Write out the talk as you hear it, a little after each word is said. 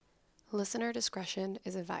Listener discretion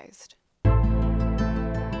is advised.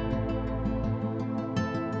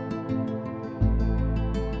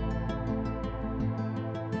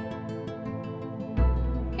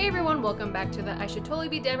 Hey everyone, welcome back to the I Should Totally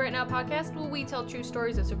Be Dead Right Now podcast, where we tell true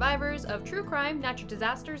stories of survivors of true crime, natural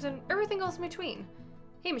disasters, and everything else in between.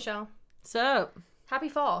 Hey Michelle. What's up? Happy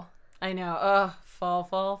fall. I know.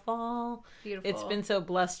 Fall. Beautiful. It's been so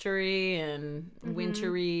blustery and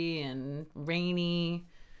wintry and rainy.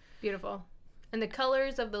 Beautiful. And the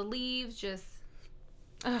colors of the leaves just...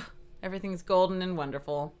 Everything's golden and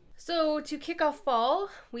wonderful. So to kick off fall,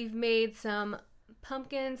 we've made some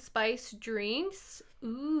pumpkin spice drinks.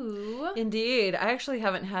 Ooh. Indeed. I actually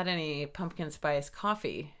haven't had any pumpkin spice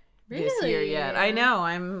coffee this Really? year yet. I know.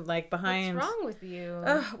 I'm like behind. What's wrong with you?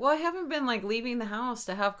 Well, I haven't been like leaving the house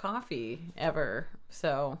to have coffee ever.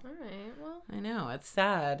 So. All right, well. I know. It's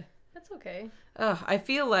sad. That's okay. I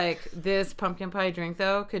feel like this pumpkin pie drink,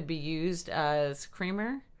 though, could be used as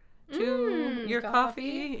creamer to your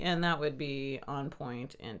coffee, and that would be on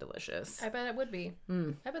point and delicious. I bet it would be.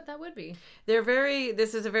 I bet that would be.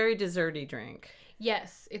 This is a very desserty drink.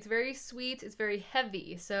 Yes, it's very sweet. It's very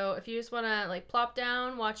heavy. So if you just want to like plop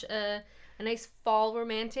down, watch a nice fall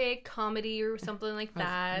romantic comedy or something like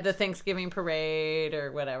that. The Thanksgiving parade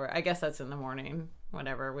or whatever. I guess that's in the morning,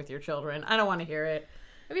 whatever, with your children. I don't want to hear it.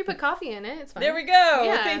 If you put coffee in it, it's fine. There we go.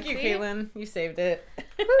 Yeah, Thank you, see? Caitlin. You saved it.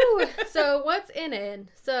 Woo. So what's in it?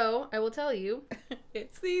 So I will tell you.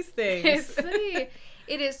 It's these things.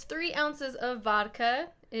 It is 3 ounces of vodka.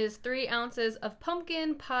 It is 3 ounces of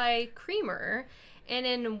pumpkin pie creamer. And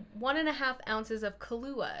then 1.5 ounces of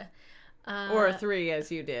Kahlua. Or 3, as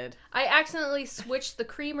you did. I accidentally switched the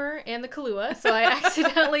creamer and the Kahlua, so I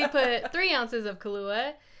accidentally put 3 ounces of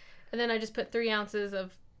Kahlua, and then I just put 3 ounces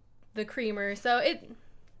of the creamer. So it's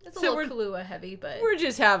a little Kahlua heavy, but We're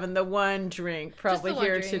just having the one drink probably just the one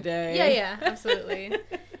here drink. today. Yeah, absolutely.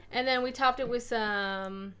 And then we topped it with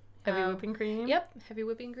some Heavy whipping cream? Yep, heavy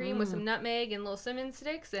whipping cream with some nutmeg and little cinnamon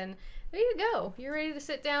sticks, and there you go. You're ready to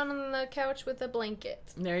sit down on the couch with a blanket.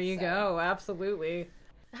 There you go. Absolutely.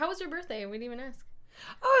 How was your birthday? We didn't even ask.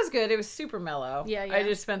 Oh, it was good. It was super mellow. Yeah. I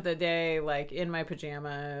just spent the day like in my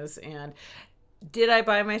pajamas. And did I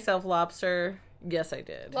buy myself lobster? Yes, I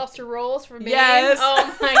did. Lobster rolls from Maine? Yes.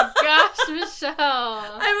 Oh my gosh, Michelle.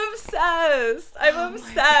 I'm obsessed. I'm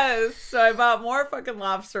obsessed. So I bought more fucking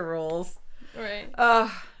lobster rolls. Right.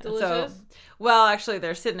 Delicious. Well, actually,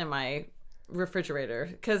 they're sitting in my refrigerator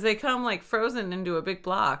because they come like frozen into a big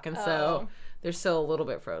block, and so they're still a little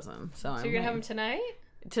bit frozen. So you're gonna have them tonight?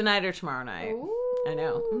 Tonight or tomorrow night. Ooh. I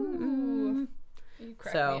know. Mm-mm. You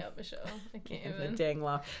crack me up, Michelle. I can't The even. dang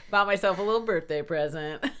law. Bought myself a little birthday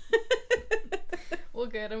present. Well,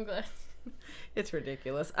 good. I'm glad. It's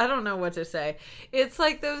ridiculous. I don't know what to say. It's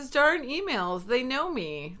like those darn emails. They know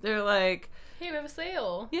me. They're like, Hey, we have a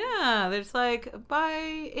sale. yeah, there's like buy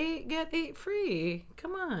 8 get 8 free.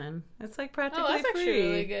 Come on, it's like practically Oh, that's free. actually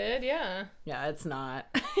really good. Yeah. Yeah, it's not.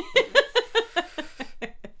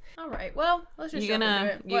 All right. Well, let's just You jump into gonna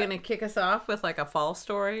it. you gonna kick us off with like a fall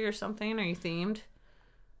story or something? Are you themed?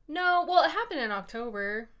 No. Well, it happened in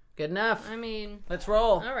October. Good enough. I mean, Let's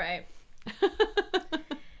roll. all right.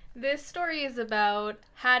 This story is about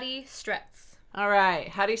Hattie Stretz. All right,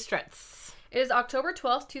 Hattie Stretz. It is October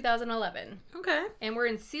 12th, 2011. Okay. And we're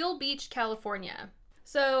in Seal Beach, California.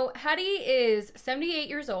 So Hattie is 78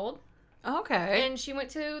 years old. Okay. And she went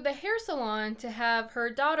to the hair salon to have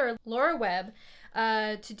her daughter, Laura Webb,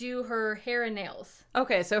 to do her hair and nails.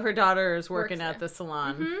 Okay, so her daughter is working Works at there. the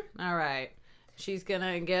salon. Mm-hmm. All right. She's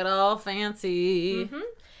gonna get all fancy. Mm-hmm.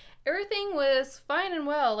 Everything was fine and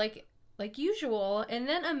well, like usual, and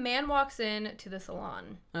then a man walks in to the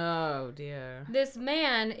salon. Oh, dear. This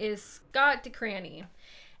man is Scott DeCranny,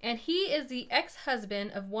 and he is the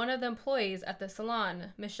ex-husband of one of the employees at the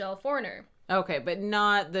salon, Michelle Forner. Okay, but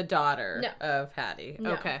not the daughter No. of Hattie.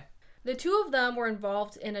 No. Okay. The two of them were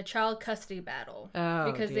involved in a child custody battle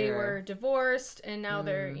Oh, because dear. they were divorced, and now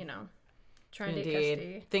they're, trying to get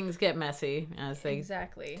custody. Things get messy, as they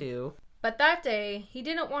Exactly. do. But that day, he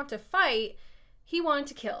didn't want to fight, he wanted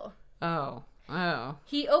to kill. Oh.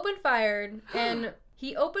 He opened fired,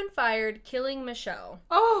 killing Michelle.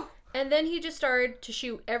 Oh! And then he just started to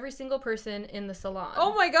shoot every single person in the salon.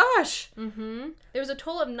 Oh my gosh! Mm-hmm. There was a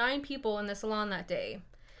total of 9 people in the salon that day.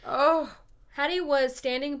 Oh! Hattie was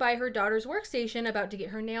standing by her daughter's workstation about to get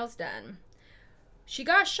her nails done. She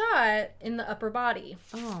got shot in the upper body.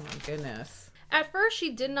 Oh my goodness. At first, she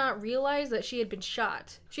did not realize that she had been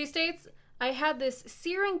shot. She states, I had this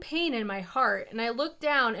searing pain in my heart, and I looked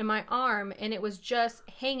down in my arm, and it was just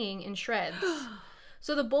hanging in shreds.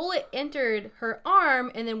 So the bullet entered her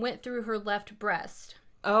arm and then went through her left breast.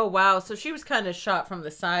 Oh, wow. So she was kind of shot from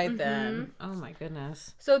the side then. Oh, my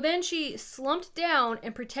goodness. So then she slumped down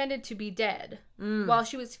and pretended to be dead while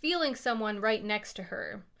she was feeling someone right next to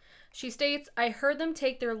her. She states, I heard them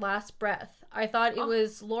take their last breath. I thought it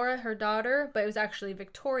was Laura, her daughter, but it was actually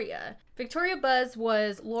Victoria. Victoria Buzz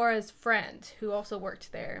was Laura's friend who also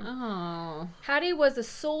worked there. Oh. Hattie was the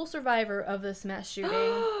sole survivor of this mass shooting.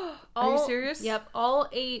 Are you serious? Yep. All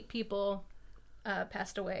 8 people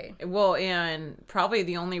passed away. Well, and probably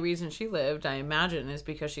the only reason she lived, I imagine, is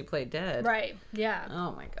because she played dead. Right. Yeah.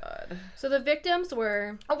 Oh, my God. So the victims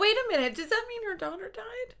were... Oh, wait a minute. Does that mean her daughter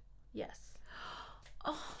died? Yes.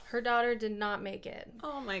 Oh. Her daughter did not make it.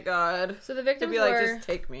 Oh, my God. So the victims They'd be like, were... just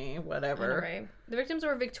take me, whatever. I know, right? The victims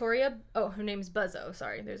were Victoria... Oh, her name's Buzzo.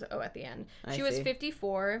 Sorry, there's an O at the end. She was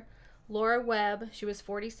 54. Laura Webb, she was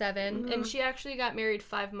 47. And she actually got married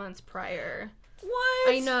 5 months prior. What?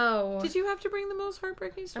 I know. Did you have to bring the most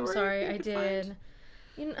heartbreaking story? I'm sorry, you I could did. find?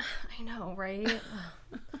 You know, I know, right?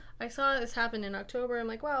 I saw this happen in October. I'm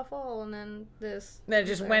like, wow, fall, and then this. Then it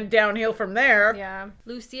just went downhill from there. Yeah.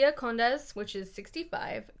 Lucia Condes, which is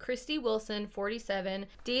 65. Christy Wilson, 47.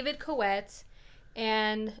 David Coette,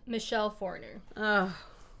 and Michelle Forner. Oh.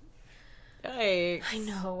 Yikes. I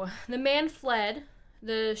know. The man fled.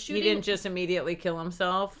 The shooting... He didn't just immediately kill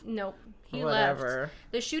himself? Nope. He Whatever. left.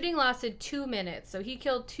 The shooting lasted 2 minutes, so he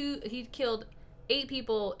killed 8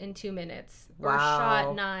 people in 2 minutes. Or Wow.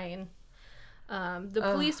 shot 9. The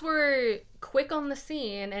police were quick on the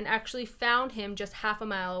scene and actually found him just half a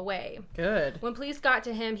mile away. Good. When police got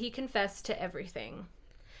to him, he confessed to everything.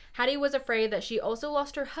 Hattie was afraid that she also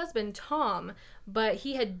lost her husband, Tom, but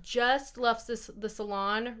he had just left the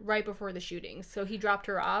salon right before the shooting, so he dropped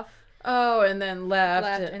her off. Oh, and then left.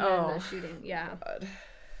 And then the shooting, yeah. God.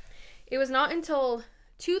 It was not until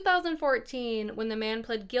 2014 when the man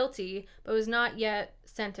pled guilty, but was not yet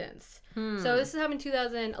sentenced. So this happened in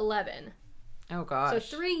 2011. Oh, gosh.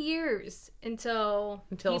 So 3 years until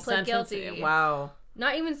he pled sentencing. guilty. Wow.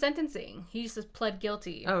 Not even sentencing. He just pled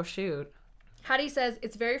guilty. Oh, shoot. Hattie says,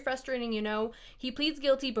 it's very frustrating, you know. He pleads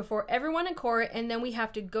guilty before everyone in court, and then we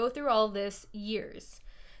have to go through all this years.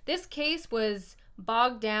 This case was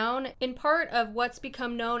bogged down in part of what's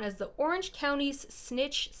become known as the Orange County's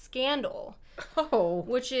snitch scandal. Oh.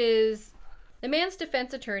 Which is... The man's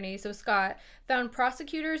defense attorney, so Scott, found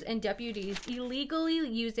prosecutors and deputies illegally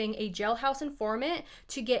using a jailhouse informant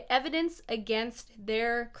to get evidence against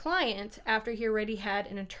their client after he already had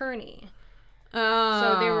an attorney. Oh.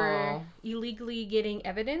 So they were illegally getting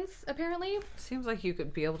evidence, apparently. Seems like you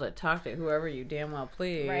could be able to talk to whoever you damn well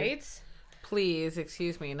please. Right? Please,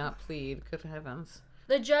 excuse me, not plead. Good heavens.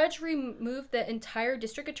 The judge removed the entire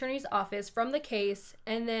district attorney's office from the case,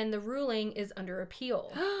 and then the ruling is under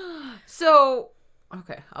appeal. So,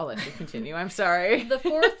 okay, I'll let you continue. I'm sorry. The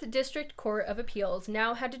 4th District Court of Appeals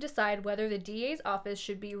now had to decide whether the DA's office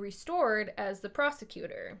should be restored as the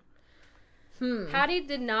prosecutor. Hattie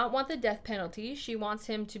did not want the death penalty. She wants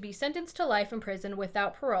him to be sentenced to life in prison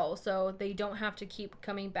without parole, so they don't have to keep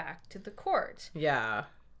coming back to the court. Yeah.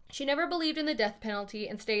 She never believed in the death penalty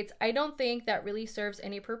and states, I don't think that really serves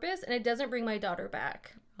any purpose, and it doesn't bring my daughter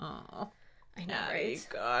back. Oh. I know, right?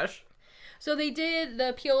 Gosh. So they did, the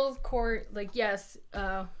appeals court, like, yes,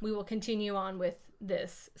 we will continue on with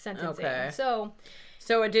this sentencing. Okay. So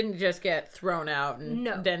it didn't just get thrown out and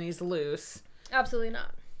No. Denny's loose. absolutely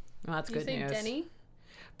not. Well, that's Do you good say news. Denny?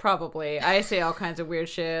 Probably. I say all kinds of weird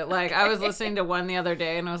shit. Like, I was listening to one the other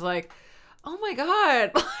day and I was like, oh my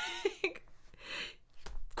God. Like,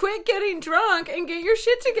 quit getting drunk and get your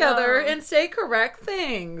shit together and say correct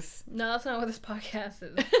things. No, that's not what this podcast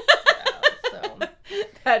is about, so.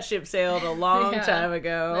 That ship sailed a long time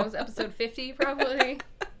ago. That was episode 50, probably.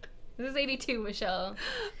 This is 82, Michelle.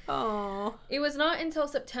 Oh. It was not until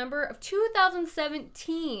September of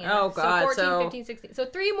 2017. Oh, God. So 14, 15, 16. So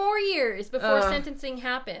 3 more years before sentencing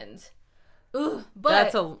happened. Ugh,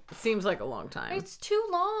 but seems like a long time. it's too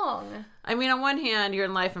long. I mean, on one hand, you're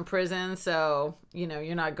in life in prison, so, you know,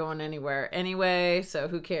 you're not going anywhere anyway, so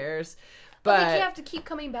who cares? But they have to keep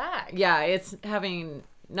coming back. Yeah, it's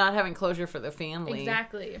not having closure for the family.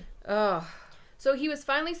 Exactly. Ugh. So he was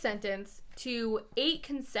finally sentenced to 8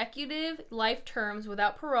 consecutive life terms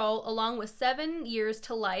without parole, along with 7 years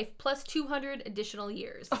to life, plus 200 additional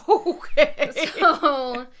years. Okay.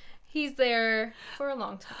 So he's there for a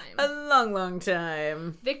long time. A long, long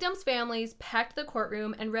time. Victims' families packed the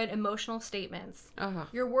courtroom and read emotional statements. Ugh.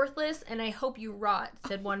 You're worthless, and I hope you rot,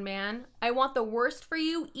 said one man. I want the worst for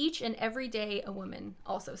you each and every day, a woman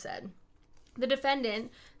also said. The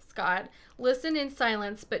defendant, Scott, listened in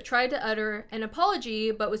silence but tried to utter an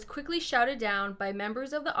apology, but was quickly shouted down by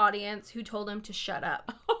members of the audience who told him to shut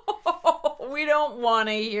up. We don't want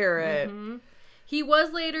to hear it. Mm-hmm. He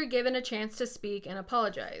was later given a chance to speak and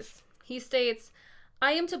apologize. He states,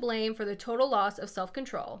 I am to blame for the total loss of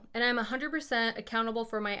self-control, and I am 100% accountable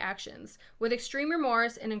for my actions. With extreme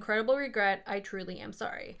remorse and incredible regret, I truly am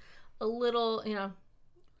sorry. A little,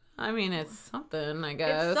 I mean, it's something, I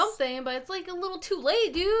guess. It's something, but it's like a little too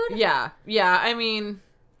late, dude. Yeah. I mean,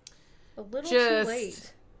 a little just,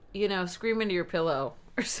 too late. Scream into your pillow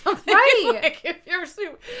or something. Right. Like, if you're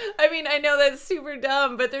I mean, I know that's super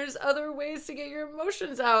dumb, but there's other ways to get your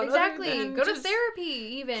emotions out. Exactly. Go to therapy,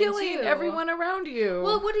 even. Killing too. everyone around you.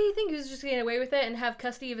 Well, what do you think? He was just getting away with it and have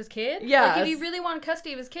custody of his kid? Yeah. Like, if he really wanted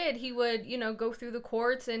custody of his kid, he would, go through the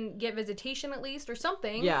courts and get visitation at least or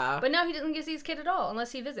something. Yeah. But now he doesn't get to see his kid at all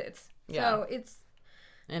unless he visits. Yeah. So it's.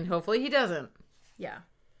 And hopefully he doesn't. Yeah.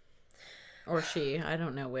 Or she. I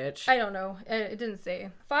don't know which. I don't know. It didn't say.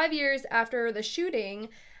 5 years after the shooting,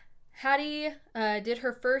 Hattie did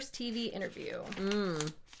her first TV interview.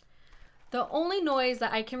 The only noise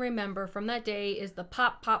that I can remember from that day is the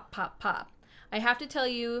pop, pop, pop, pop. I have to tell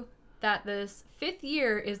you that this 5th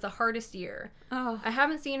year is the hardest year. Oh. I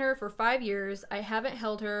haven't seen her for 5 years. I haven't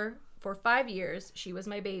held her for 5 years. She was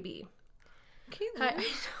my baby. Isn't that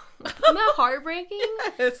heartbreaking?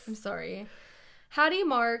 Yes. I'm sorry. Hattie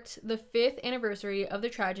marked the 5th anniversary of the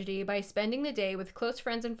tragedy by spending the day with close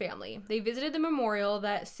friends and family. They visited the memorial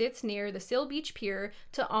that sits near the Seal Beach Pier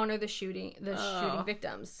to honor the shooting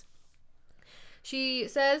victims. She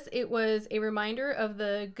says it was a reminder of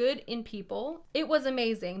the good in people. It was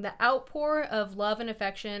amazing, the outpour of love and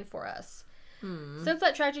affection for us. Since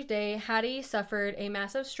that tragic day, Hattie suffered a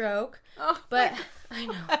massive stroke. Oh, but I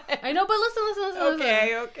know, but listen.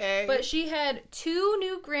 Okay. But she had 2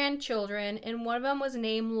 new grandchildren, and one of them was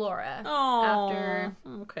named Laura. Oh,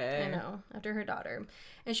 After her daughter.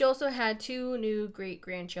 And she also had 2 new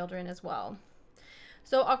great-grandchildren as well.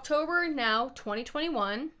 So October now,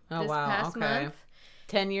 2021, past month.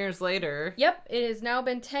 10 years later. Yep, it has now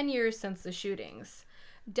been 10 years since the shootings.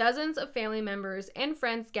 Dozens of family members and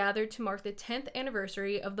friends gathered to mark the 10th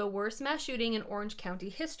anniversary of the worst mass shooting in Orange County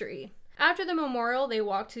history. After the memorial, they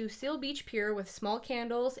walked to Seal Beach Pier with small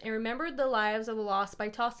candles and remembered the lives of the lost by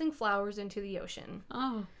tossing flowers into the ocean.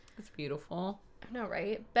 Oh, that's beautiful. I know,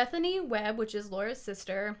 right? Bethany Webb, which is Laura's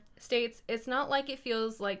sister, states, it's not like it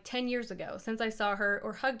feels like 10 years ago since I saw her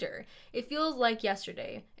or hugged her. It feels like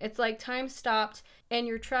yesterday. It's like time stopped and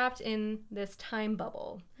you're trapped in this time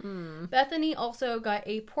bubble. Bethany also got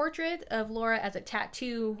a portrait of Laura as a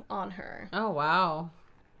tattoo on her. Oh, wow.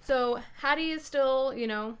 So Hattie is still,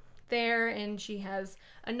 there, and she has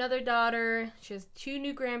another daughter. She has 2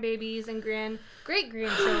 new grandbabies and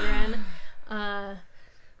great-grandchildren.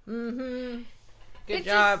 Good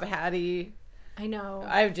job, Hattie. I know.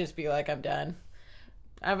 I would just be like, I'm done.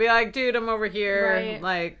 I'd be like, dude, I'm over here. Right.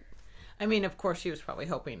 Like, I mean, of course, she was probably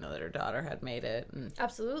hoping that her daughter had made it. And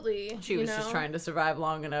absolutely. She was just trying to survive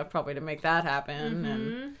long enough probably to make that happen.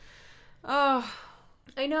 And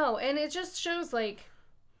I know. And it just shows, like,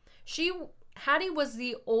 Hattie was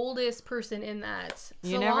the oldest person in that salon.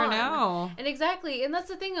 You never know. And exactly. And that's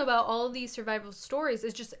the thing about all of these survival stories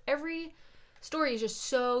is just every story is just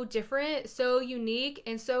so different, so unique,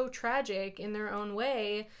 and so tragic in their own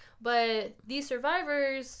way. But these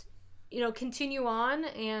survivors, continue on.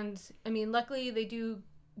 And, I mean, luckily they do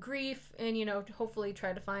grief and, hopefully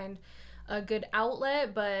try to find a good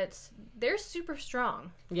outlet. But they're super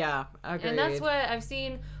strong. Yeah, agreed. And that's what I've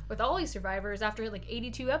seen with all these survivors after,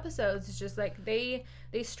 82 episodes. It's just, they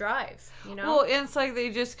strive, Well, it's like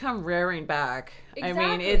they just come rearing back. Exactly. I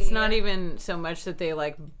mean, it's not even so much that they,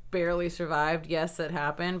 barely survived. Yes, that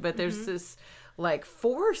happened. But there's this,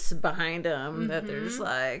 force behind them that they're just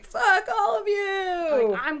like, fuck all of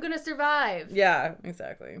you! I'm gonna survive. Yeah,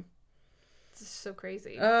 exactly. It's just so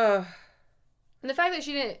crazy. Ugh. And the fact that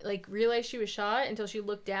she didn't, realize she was shot until she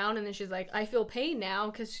looked down and then she's like, I feel pain now.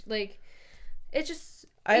 Because, it's just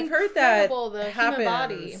I've heard that the happens. human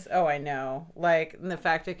body. Oh, I know. And the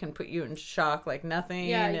fact it can put you in shock like nothing.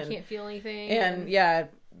 Yeah, you can't feel anything. And,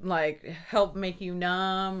 help make you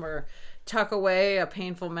numb or tuck away a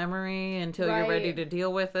painful memory until you're ready to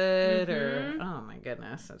deal with it. Or, oh my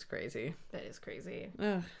goodness, that's crazy. That is crazy.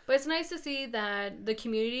 Ugh. But it's nice to see that the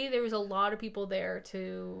community, there was a lot of people there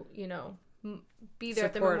to, be there Support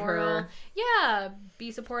at the memorial. her. Yeah,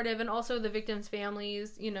 be supportive. And also the victims'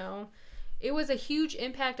 families, It was a huge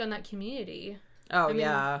impact on that community. Oh,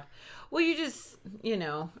 yeah. Well, you just,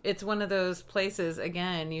 it's one of those places,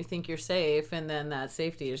 again, you think you're safe, and then that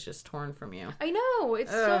safety is just torn from you. I know.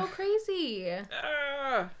 It's so crazy.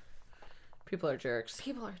 People are jerks.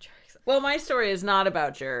 People are jerks. jerks. Well, my story is not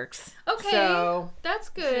about jerks. Okay, So, that's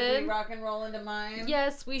should good. we rock and roll into mine?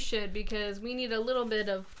 Yes, we should, because we need a little bit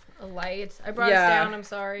of a light. I brought Yeah. us down, I'm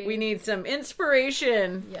sorry. We need some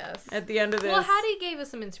inspiration Yes. at the end of this. Well, Hattie gave us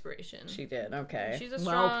some inspiration. She did, okay. She's a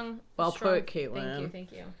strong... Well strong- put, Caitlin.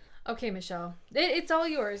 Thank you. Okay, Michelle. It's all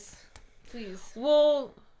yours. Please.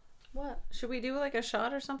 Well, What? should we do like a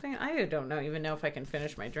shot or something? I don't even know if I can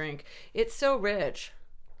finish my drink. It's so rich.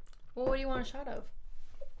 Well, what do you want a shot of?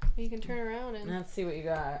 You can turn around and... Let's see what you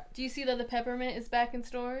got. Do you see that the peppermint is back in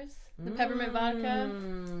stores? The peppermint vodka?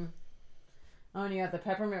 Oh, and you got the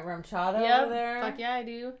peppermint rum chata Yep. over there? Fuck yeah, I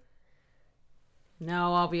do.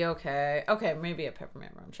 No, I'll be okay. Okay, maybe a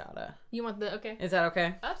peppermint rum chata. You want the... Okay. Is that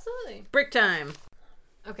okay? Absolutely. Break time.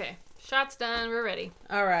 Okay. Shot's done. We're ready.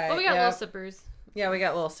 All right. But we got yep. little sippers. Yeah, we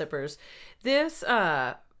got little sippers. This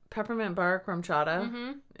peppermint bark rum chata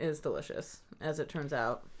Mm-hmm. is delicious, as it turns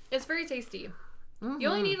out. It's very tasty. Mm-hmm. You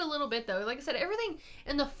only need a little bit, though. Like I said, everything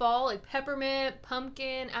in the fall, like peppermint,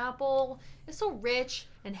 pumpkin, apple, it's so rich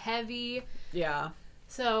and heavy. Yeah.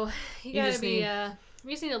 So you gotta be... you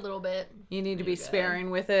just need a little bit. You need to be good.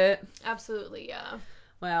 sparing with it. Absolutely, yeah.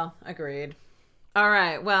 Well, agreed. All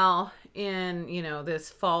right. Well, in, this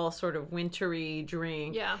fall sort of wintry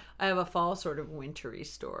drink, Yeah. I have a fall sort of wintry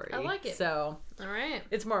story. I like it. So All right.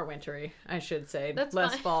 it's more wintry, I should say. That's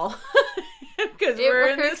less fine. fall. Because It we're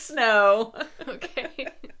in the works. snow. Okay.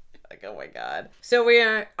 Like, oh my God. So we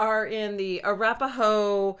are in the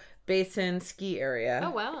Arapahoe Basin ski area.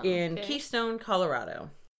 Oh, wow. In Okay. Keystone, Colorado.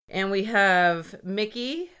 And we have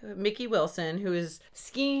Mickey Wilson, who is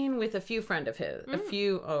skiing with a few friend of his.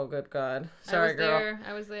 Oh, good God. Sorry, girl.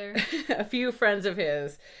 I was there. A few friends of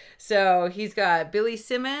his. So he's got Billy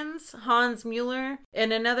Simmons, Hans Mueller,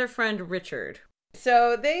 and another friend, Richard.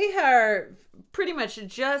 So they are pretty much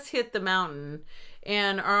just hit the mountain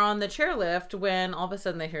and are on the chairlift when all of a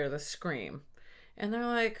sudden they hear the scream. And they're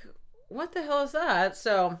like, what the hell is that?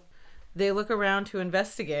 So they look around to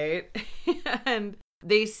investigate and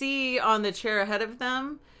they see on the chair ahead of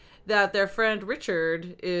them that their friend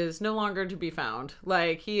Richard is no longer to be found.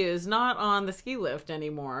 Like, he is not on the ski lift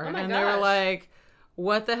anymore. Oh my and they were gosh. like,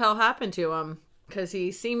 what the hell happened to him? Because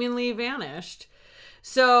he seemingly vanished.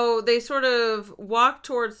 So they sort of walked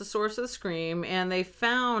towards the source of the scream, and they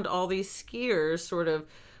found all these skiers sort of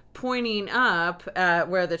pointing up at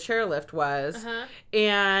where the chairlift was. Uh-huh.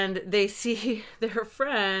 And they see their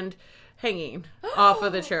friend hanging off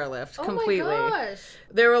of the chairlift completely. Oh my gosh.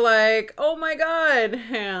 They were like, oh my God,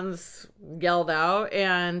 Hans yelled out.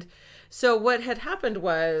 And so what had happened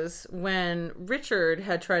was when Richard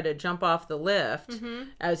had tried to jump off the lift,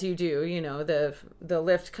 as you do, the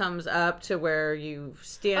lift comes up to where you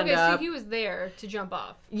stand Okay, up. so he was there to jump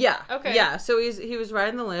off. Yeah. Okay. Yeah. So he was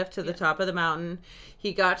riding the lift to the top of the mountain.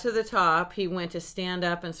 He got to the top. He went to stand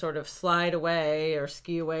up and sort of slide away or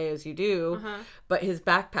ski away as you do. But his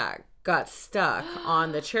backpack got stuck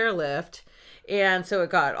on the chairlift. And so it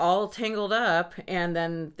got all tangled up, and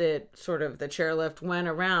then the chairlift went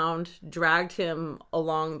around, dragged him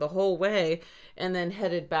along the whole way, and then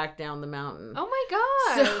headed back down the mountain. Oh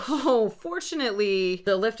my gosh. So fortunately,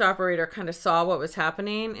 the lift operator kind of saw what was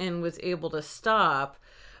happening and was able to stop.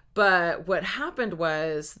 But what happened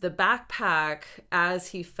was the backpack, as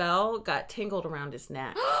he fell, got tangled around his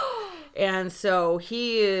neck. And so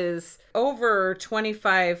he is over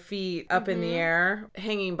 25 feet up in the air,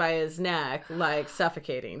 hanging by his neck, like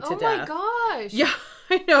suffocating to death. Oh my gosh. Yeah,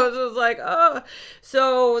 I know. So it was like, oh.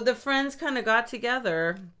 So the friends kind of got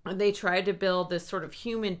together and they tried to build this sort of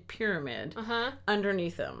human pyramid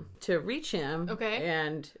underneath him to reach him. Okay.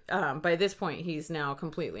 And by this point, he's now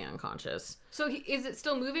completely unconscious. So is it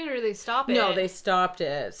still moving, or do they stop it? No, they stopped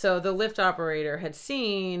it. So the lift operator had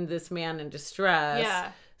seen this man in distress.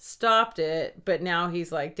 Yeah. Stopped it, but now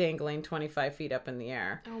he's like dangling 25 feet up in the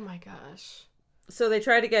air. Oh my gosh. So they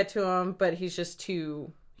try to get to him, but he's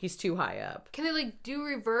too high up. Can they like do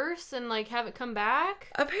reverse and like have it come back?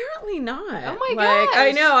 Apparently not. Oh my gosh.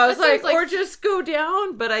 I know. I was That seems like, like or just go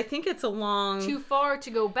down, but I think it's a long... Too far to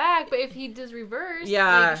go back, but if he does reverse,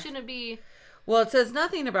 Yeah. like, shouldn't it be... Well, it says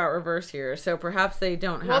nothing about reverse here, so perhaps they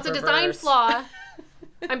don't have Well, it's a design reverse. flaw.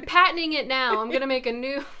 I'm patenting it now. I'm going to make a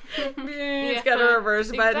new... It's got a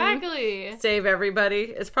reverse button. Exactly. Save everybody.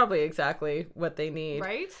 It's probably exactly what they need.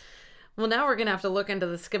 Right? Well, now we're going to have to look into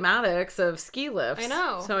the schematics of ski lifts. I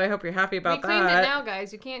know. So I hope you're happy about We claimed that. it now,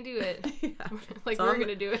 guys. You can't do it. Yeah. Like, It's we're on going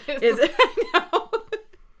to do it. Is it? I know.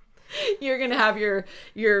 You're going to have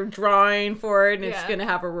your drawing for it, and it's Yeah. going to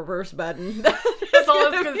have a reverse button. That's all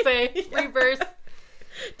it's going to say. Yeah. Reverse.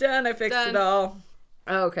 Done. I fixed Done. it all.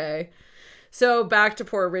 Okay. So back to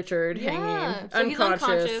poor Richard Yeah. hanging So he's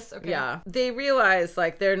unconscious. Okay. Yeah. They realize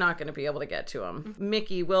like they're not going to be able to get to him.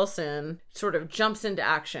 Mickey Wilson sort of jumps into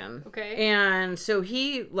action. Okay. And so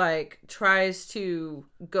he like tries to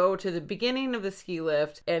go to the beginning of the ski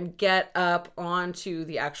lift and get up onto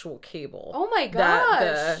the actual cable. Oh my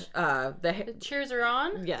That gosh. the The chairs are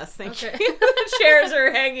on? Yes, thank Okay. you. The chairs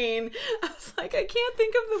are hanging. I was like, I can't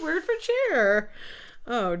think of the word for chair.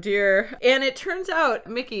 Oh dear. And it turns out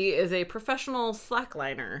Mickey is a professional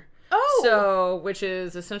slackliner. Oh. So, which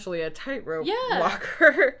is essentially a tightrope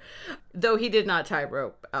walker. Though he did not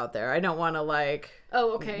tightrope out there. I don't want to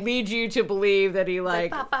Oh, okay. lead you to believe that he Ba,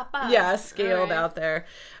 ba, ba. yeah, scaled All right. out there.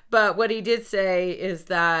 But what he did say is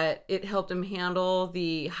that it helped him handle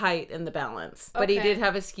the height and the balance. But he Okay. did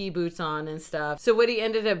have his ski boots on and stuff. So what he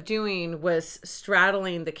ended up doing was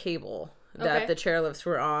straddling the cable that Okay. the chairlifts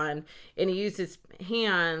were on, and he used his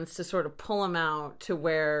hands to sort of pull him out to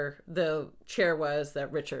where the chair was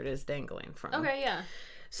that Richard is dangling from. Okay, yeah.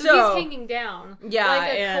 So he's hanging down. Yeah,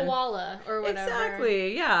 Like a and- koala or whatever.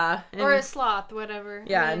 Exactly, yeah. Or a And- sloth, whatever.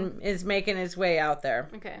 yeah, I mean, and is making his way out there.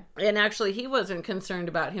 okay. And actually, he wasn't concerned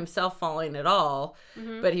about himself falling at all,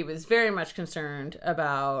 but he was very much concerned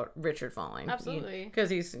about Richard falling. Absolutely. Because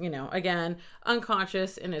he's, again,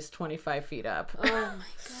 unconscious and is 25 feet up. Oh my god.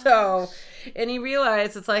 So, and he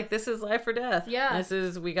realized it's like, this is life or death. Yeah.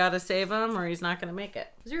 We got to save him or he's not going to make it.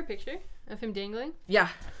 Is there a picture of him dangling? Yeah.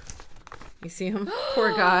 You see him?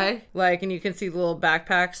 Poor guy. And you can see the little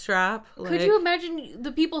backpack strap. Could you imagine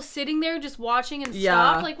the people sitting there just watching and Yeah.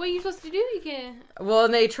 stop? Like, what are you supposed to do? You can't. Well,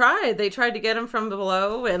 and they tried to get him from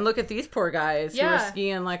below, and look at these poor guys who Yeah. are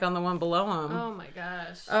skiing on the one below him. Oh my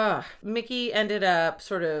gosh. Mickey ended up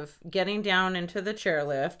sort of getting down into the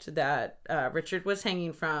chairlift that Richard was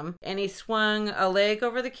hanging from, and he swung a leg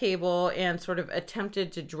over the cable and sort of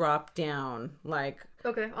attempted to drop down,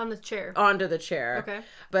 Okay, on the chair. onto the chair. Okay.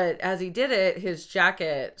 But as he did it, his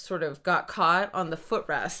jacket sort of got caught on the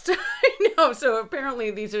footrest. I know. So apparently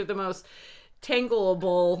these are the most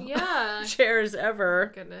tangleable Yeah. chairs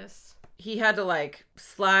ever. Goodness. He had to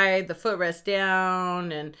slide the footrest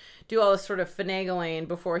down and do all this sort of finagling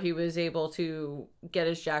before he was able to get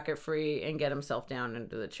his jacket free and get himself down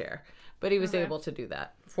into the chair. But he was Okay. able to do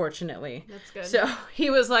that, fortunately. That's good. So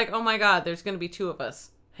he was like, oh my God, there's going to be two of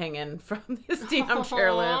us hanging from this damn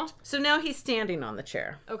chairlift. So now he's standing on the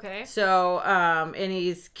chair. Okay. So, and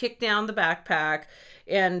he's kicked down the backpack,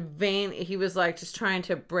 and he was just trying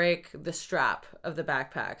to break the strap of the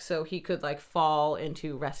backpack so he could fall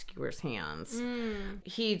into rescuers' hands.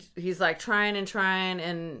 He's trying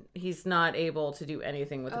and he's not able to do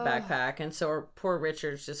anything with the backpack. And so poor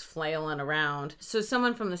Richard's just flailing around. So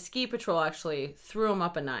someone from the ski patrol actually threw him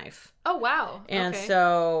up a knife. Oh, wow. And okay.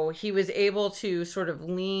 so he was able to sort of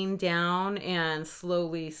lean down and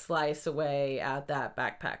slowly slice away at that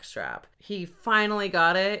backpack strap. He finally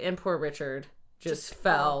got it, and poor Richard just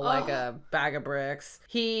fell like a bag of bricks.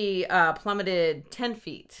 He plummeted 10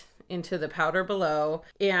 feet into the powder below,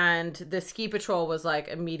 and the ski patrol was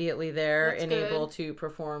immediately there That's and good. able to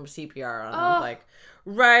perform CPR on him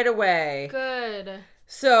right away. Good.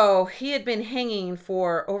 So he had been hanging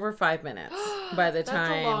for over 5 minutes by the time.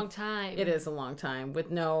 That's a long time. It is a long time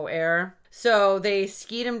with no air. So they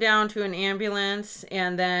skied him down to an ambulance,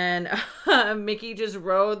 and then Mickey just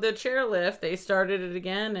rode the chairlift. They started it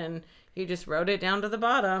again, and he just rode it down to the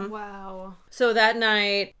bottom. Wow. So that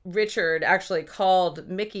night, Richard actually called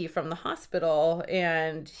Mickey from the hospital,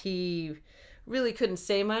 and he really couldn't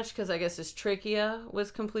say much because I guess his trachea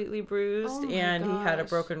was completely bruised, Oh my and he had a gosh.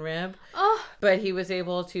 broken rib. Oh. But he was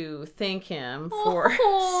able to thank him for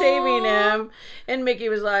Aw. saving him. And Mickey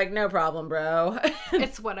was like, no problem, bro.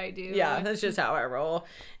 It's what I do. Yeah, that's just how I roll.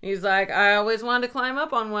 He's like, I always wanted to climb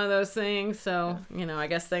up on one of those things. So, I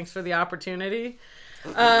guess thanks for the opportunity.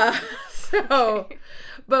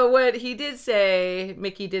 But what he did say,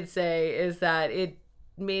 Mickey did say, is that it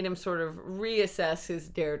made him sort of reassess his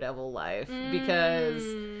daredevil life because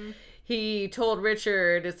he told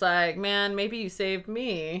Richard, it's like, man, maybe you saved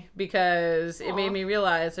me, because it made me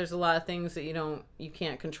realize there's a lot of things that you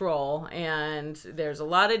can't control, and there's a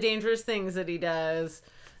lot of dangerous things that he does.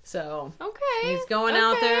 So Okay. he's going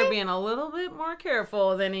out there being a little bit more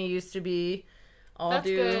careful than he used to be, all That's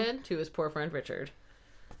due good. to his poor friend Richard.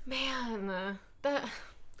 Man, that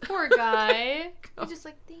poor guy. He's just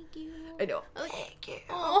like, thank you. I know. Thank you.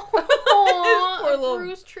 Oh, His poor little-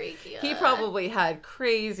 bruised trachea. He probably had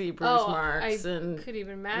crazy bruise marks I and could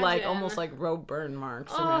even imagine. almost like road burn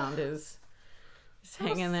marks Oh. around his So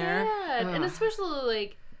hanging there. sad. And Ugh.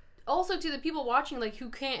 especially also to the people watching, who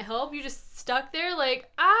can't help, you're just stuck there, we're Like,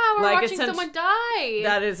 watching someone die.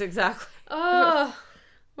 That is exactly. Oh,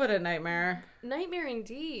 What a nightmare. Nightmare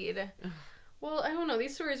indeed. Well, I don't know.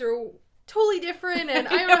 These stories are totally different, and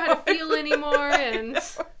I don't know how to feel anymore. And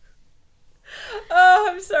oh,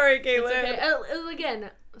 I'm sorry, Caitlin. okay. Again,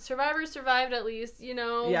 survivors survived at least,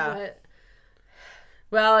 Yeah. But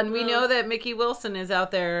Well, and we know that Mickey Wilson is out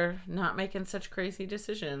there not making such crazy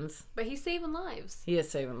decisions. But he's saving lives. He is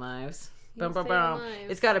saving lives. He's saving lives.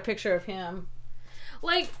 It's got a picture of him.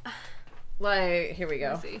 Like, Here we go.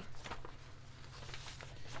 let's see.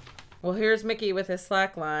 Well, here's Mickey with his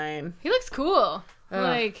slack line. He looks cool.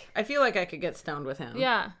 Like, I feel like I could get stoned with him.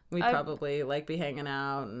 yeah. We'd probably be hanging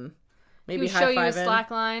out and maybe He would show you his high-fiving. slack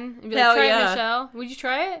line and be Hell like, try yeah. it, Michelle. Would you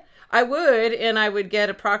try it? I would, and I would get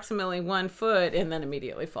approximately 1 foot and then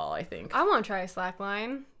immediately fall, I think. I want to try a slack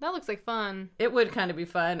line. That looks like fun. It would kind of be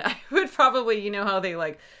fun. I would probably, how they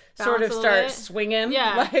sort of Bounce a start bit. swinging?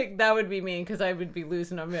 Yeah. That would be me because I would be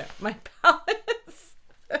losing my balance.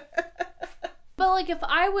 But, like, if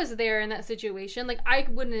I was there in that situation, like, I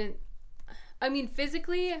wouldn't... I mean,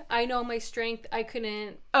 physically, I know my strength. I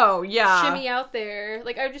couldn't Oh, yeah. shimmy out there.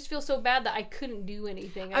 Like, I would just feel so bad that I couldn't do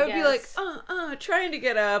anything, I would be like, guess. trying to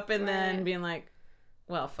get up and then Right. being like,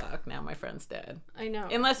 well, fuck, now my friend's dead. I know.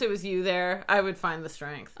 Unless it was you there, I would find the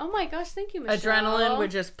strength. Oh my gosh, thank you, Michelle. Adrenaline would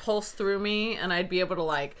just pulse through me and I'd be able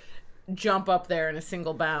to, jump up there in a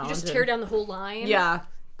single bound. You just tear down the whole line. Yeah.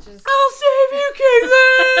 Just... I'll save you,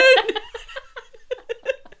 Caitlin!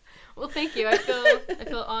 Well, thank you. I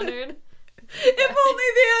feel honored. If only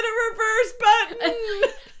they had a reverse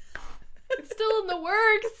button! It's still in the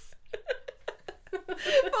works.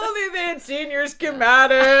 If only they had seen your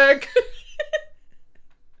schematic!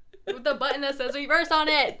 With the button that says reverse on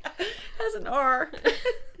it. Has an R.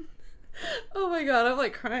 Oh my god,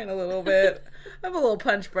 I'm crying a little bit. I'm a little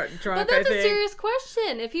punch drunk, But that's I think. a serious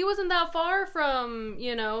question. If he wasn't that far from,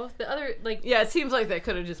 the other, Yeah, it seems like they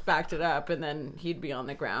could have just backed it up and then he'd be on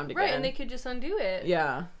the ground again. right, and they could just undo it.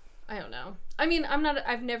 Yeah. I don't know. I mean,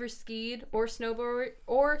 I've never skied or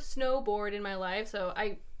snowboard in my life, so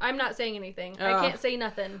I'm not saying anything. I can't say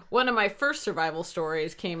nothing. One of my first survival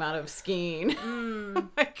stories came out of skiing. Oh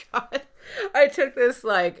my god. I took this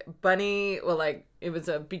bunny, it was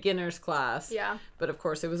a beginner's class. Yeah. But of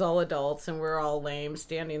course it was all adults and we're all lame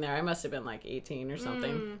standing there. I must have been 18 or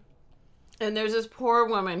something. And there's this poor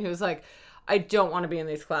woman who's like, I don't want to be in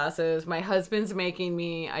these classes. My husband's making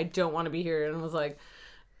me. I don't want to be here. And I was like,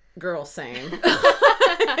 girl, same.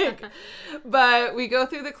 But we go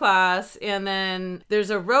through the class and then there's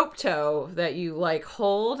a rope tow that you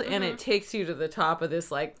hold and it takes you to the top of this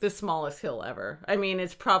the smallest hill ever. I mean,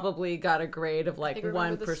 it's probably got a grade of I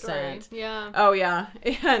remember the story. 1%. Yeah. Oh yeah.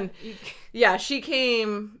 And yeah, she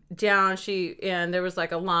came down, and there was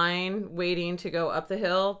a line waiting to go up the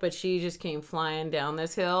hill, but she just came flying down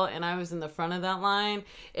this hill and I was in the front of that line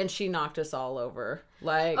and she knocked us all over.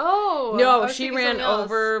 Oh. I No, was she thinking ran something else.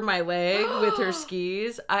 over my leg with her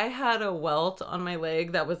skis. I had a welt on my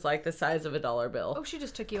leg that was the size of a dollar bill. Oh, she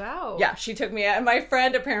just took you out. Yeah, she took me out. And my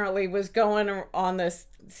friend apparently was going on this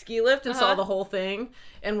ski lift and saw the whole thing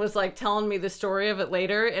and was telling me the story of it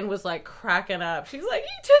later and was cracking up. She was like,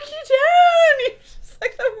 he took you down. You're just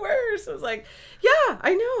the worst. I was like, yeah,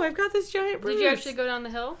 I know. I've got this giant bruise. Did you actually go down the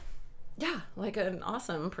hill? Yeah, like an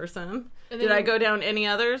awesome person. And Did then I go down any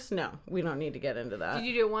others? No, we don't need to get into that. Did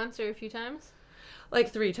you do it once or a few times?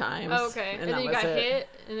 3 times. Oh, okay. And then that you was got it. hit,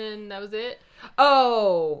 and then that was it?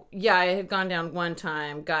 Oh, yeah, I had gone down one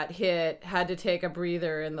time, got hit, had to take a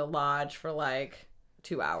breather in the lodge for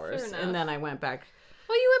 2 hours. Fair enough. And then I went back.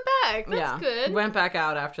 Well, you went back. That's good. Went back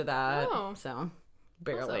out after that. Oh. So,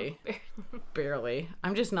 barely. Also, Barely.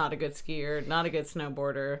 I'm just not a good skier, not a good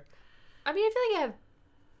snowboarder. I mean, I feel like I have...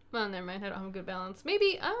 Well, never mind. I don't have a good balance.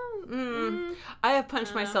 Maybe, I have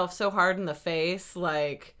punched myself so hard in the face,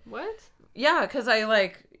 What? Yeah, because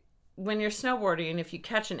when you're snowboarding, if you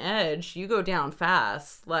catch an edge, you go down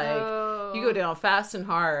fast. You go down fast and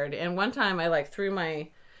hard. And one time I threw my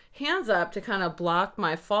hands up to kind of block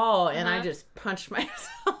my fall, and I just punched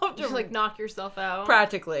myself. Just knock yourself out.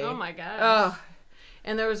 Practically. Oh my gosh. Oh.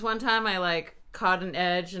 And there was one time I caught an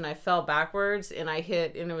edge and I fell backwards and I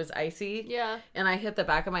hit, and it was icy. Yeah. And I hit the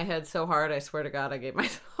back of my head so hard, I swear to God, I gave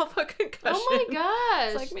myself a concussion. Oh my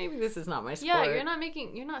gosh. It's maybe this is not my sport. Yeah,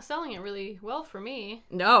 you're not selling it really well for me.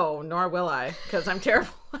 No, nor will I, because I'm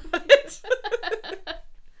terrible at it.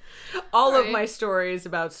 All of Right. my stories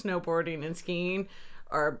about snowboarding and skiing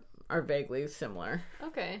are vaguely similar.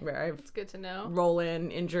 Okay. Where I It's good to know. roll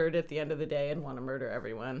in injured at the end of the day and want to murder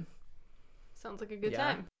everyone. Sounds like a good Yeah.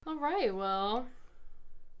 time. All right, well,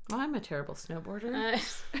 Well, I'm a terrible snowboarder.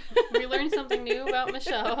 we learned something new about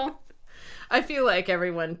Michelle. I feel like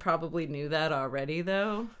everyone probably knew that already,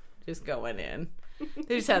 though. just going in.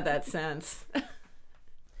 They just had that sense.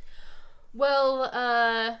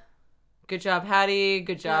 Well, good job, Hattie.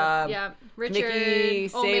 Good job. Yeah. Richard. Mickey,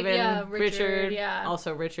 Saban, Richard. Yeah.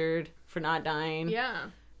 Also Richard for not dying. Yeah.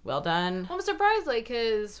 Well done. Well, I'm surprised, like,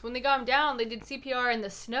 because when they got him down, they did CPR in the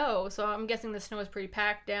snow. So I'm guessing the snow is pretty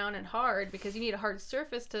packed down and hard because you need a hard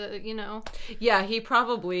surface to, you know. Yeah, he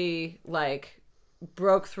probably, like,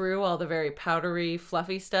 broke through all the very powdery,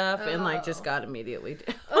 fluffy stuff and, like, just got immediately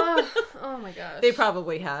down. Oh my gosh. They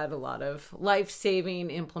probably had a lot of life-saving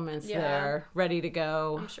implements there ready to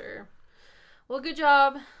go. I'm sure. Well, good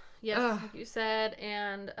job. Yes, like you said.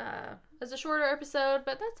 And it's a shorter episode,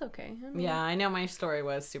 but that's okay. I mean, yeah, I know my story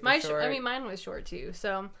was super short. Mine was short too,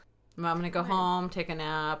 so. I'm going to go home, take a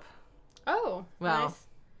nap. Oh, well, nice.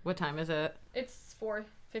 What time is it? It's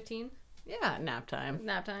 4:15. Yeah, nap time.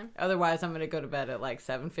 Nap time. Otherwise, I'm going to go to bed at like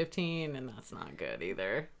 7:15, and that's not good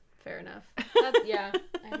either. Fair enough. Yeah,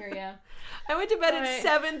 I hear ya. I went to bed at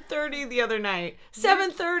 7:30 the other night.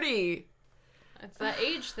 7:30! It's that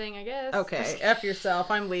age thing, I guess. Okay, F yourself.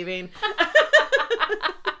 I'm leaving.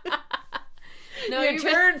 No, you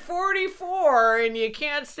turned 44 and you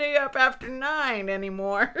can't stay up after 9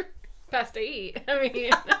 anymore. Past 8. I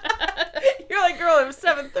mean, you're like, girl, it was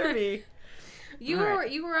 7:30. You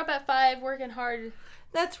were up at 5 working hard.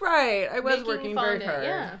 That's right. I was working very fondant, hard.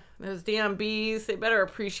 yeah. Those damn bees, they better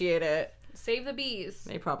appreciate it. Save the bees.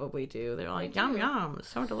 They probably do. They're like, yum, yum. It's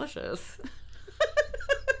so delicious.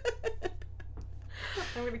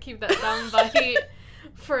 I'm going to keep that soundbite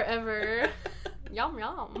forever. Yum,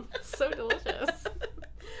 yum. So delicious.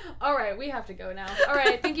 All right, we have to go now. All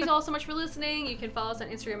right, thank you all so much for listening. You can follow us on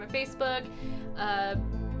Instagram and Facebook.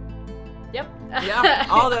 Yep. Yeah,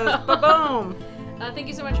 all those. Ba-boom. Thank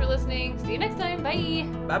you so much for listening. See you next time. Bye.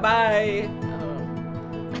 Bye-bye.